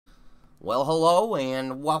Well, hello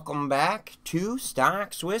and welcome back to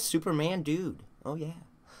Stocks with Superman Dude. Oh, yeah.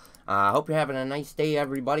 I hope you're having a nice day,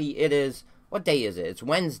 everybody. What day is it? It's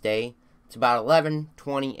Wednesday. It's about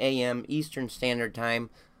 11:20 a.m. Eastern Standard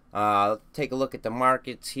Time. Take a look at the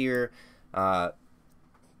markets here.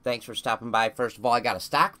 Thanks for stopping by. First of all, I got a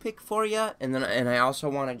stock pick for you, and I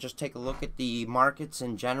also want to just take a look at the markets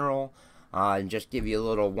in general and just give you a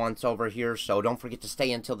little once over here. So don't forget to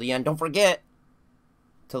stay until the end. Don't forget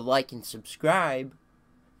to like and subscribe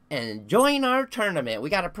and join our tournament. We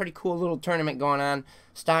got a pretty cool little tournament going on,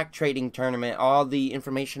 stock trading tournament. All the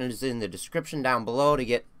information is in the description down below to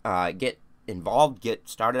get involved, get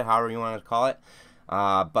started, however you want to call it.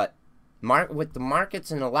 But with the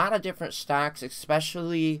markets and a lot of different stocks,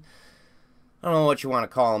 especially, I don't know what you want to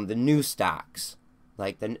call them, the new stocks.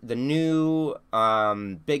 Like the new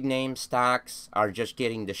big name stocks are just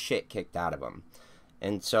getting the shit kicked out of them.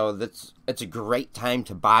 And so it's a great time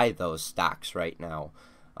to buy those stocks right now.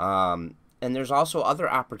 And there's also other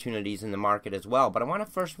opportunities in the market as well. But I want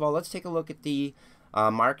to, first of all, let's take a look at the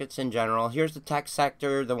markets in general. Here's the tech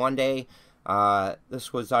sector. The one day,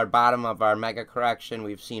 this was our bottom of our mega correction.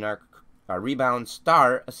 We've seen our rebound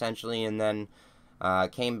start, essentially, and then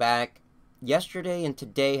came back. Yesterday and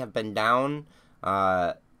today have been down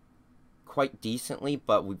quite decently,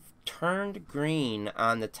 but we've turned green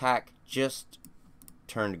on the tech, just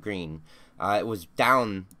turned green. It was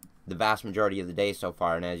down the vast majority of the day so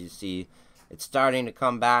far, and as you see, it's starting to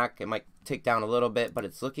come back. It might tick down a little bit, but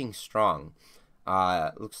it's looking strong.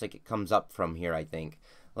 Looks like it comes up from here, I think.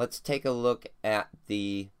 Let's take a look at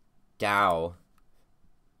the Dow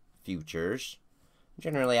futures.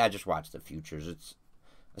 Generally, I just watch the futures. It's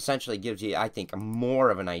essentially gives you, I think, more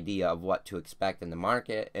of an idea of what to expect in the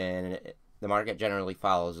market, and the market generally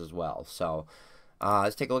follows as well. So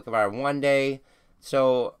let's take a look at our one day.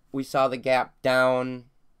 So we saw the gap down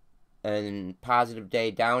and positive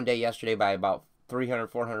day, down day yesterday by about 300,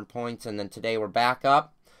 400 points. And then today we're back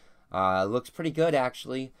up. Looks pretty good,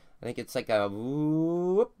 actually. I think it's like a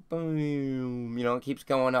whoop, boom, it keeps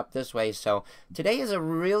going up this way. So today is a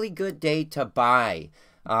really good day to buy.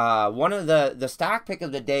 One of the stock pick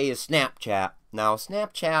of the day is Snapchat. Now,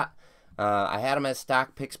 Snapchat, I had them as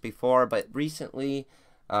stock picks before, but recently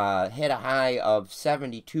hit a high of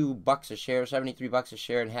 $72 a share, $73 a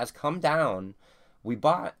share, and has come down. We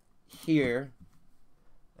bought here,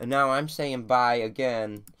 and now I'm saying buy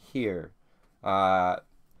again here.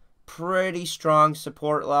 Pretty strong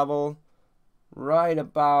support level, right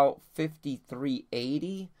about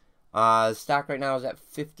 53.80. Stock right now is at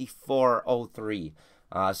 54.03.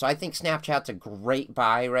 So I think Snapchat's a great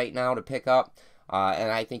buy right now to pick up, and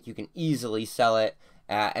I think you can easily sell it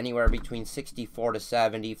at anywhere between 64 to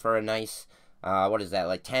 70 for a nice, what is that,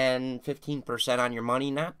 like 10, 15% on your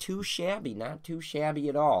money. Not too shabby, not too shabby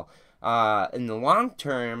at all. In the long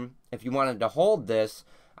term, if you wanted to hold this,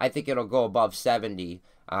 I think it'll go above 70.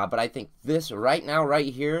 But I think this right now,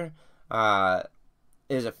 right here,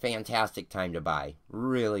 is a fantastic time to buy.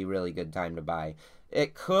 Really, really good time to buy.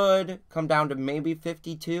 It could come down to maybe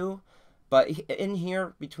 52, but in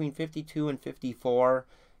here between 52 and 54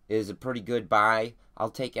 is a pretty good buy. I'll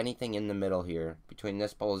take anything in the middle here between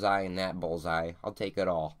this bullseye and that bullseye. I'll take it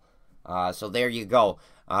all. So there you go.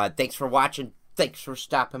 Thanks for watching. Thanks for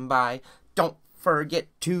stopping by. Don't forget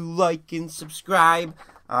to like and subscribe.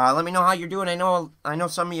 Let me know how you're doing. I know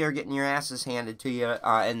some of you are getting your asses handed to you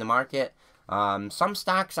in the market. Some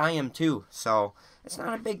stocks I am too, so it's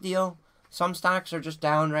not a big deal. Some stocks are just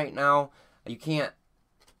down right now. You can't,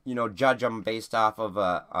 judge them based off of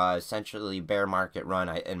a essentially bear market run,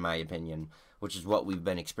 in my opinion, which is what we've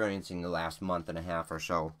been experiencing the last month and a half or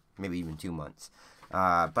so, maybe even 2 months.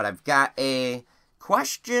 But I've got a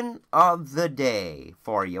question of the day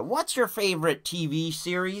for you. What's your favorite TV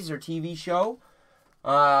series or TV show?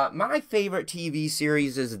 My favorite TV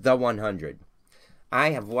series is The 100.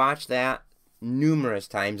 I have watched that numerous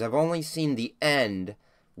times. I've only seen the end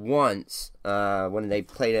once when they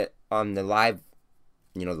played it on the live,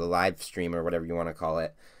 the live stream or whatever you want to call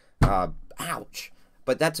it. Ouch.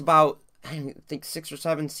 But that's about, I think, 6 or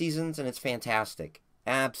 7 seasons, and it's fantastic.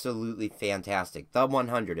 Absolutely fantastic. The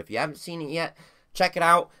 100. If you haven't seen it yet, check it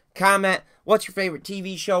out. Comment. What's your favorite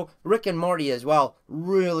TV show? Rick and Morty as well.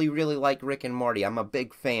 Really, really like Rick and Morty. I'm a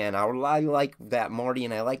big fan. I like that Morty,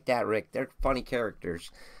 and I like that Rick. They're funny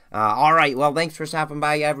characters. All right. Well, thanks for stopping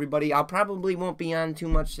by, everybody. I probably won't be on too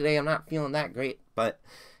much today. I'm not feeling that great, but,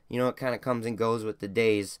 it kind of comes and goes with the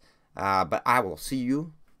days. But I will see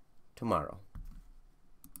you tomorrow.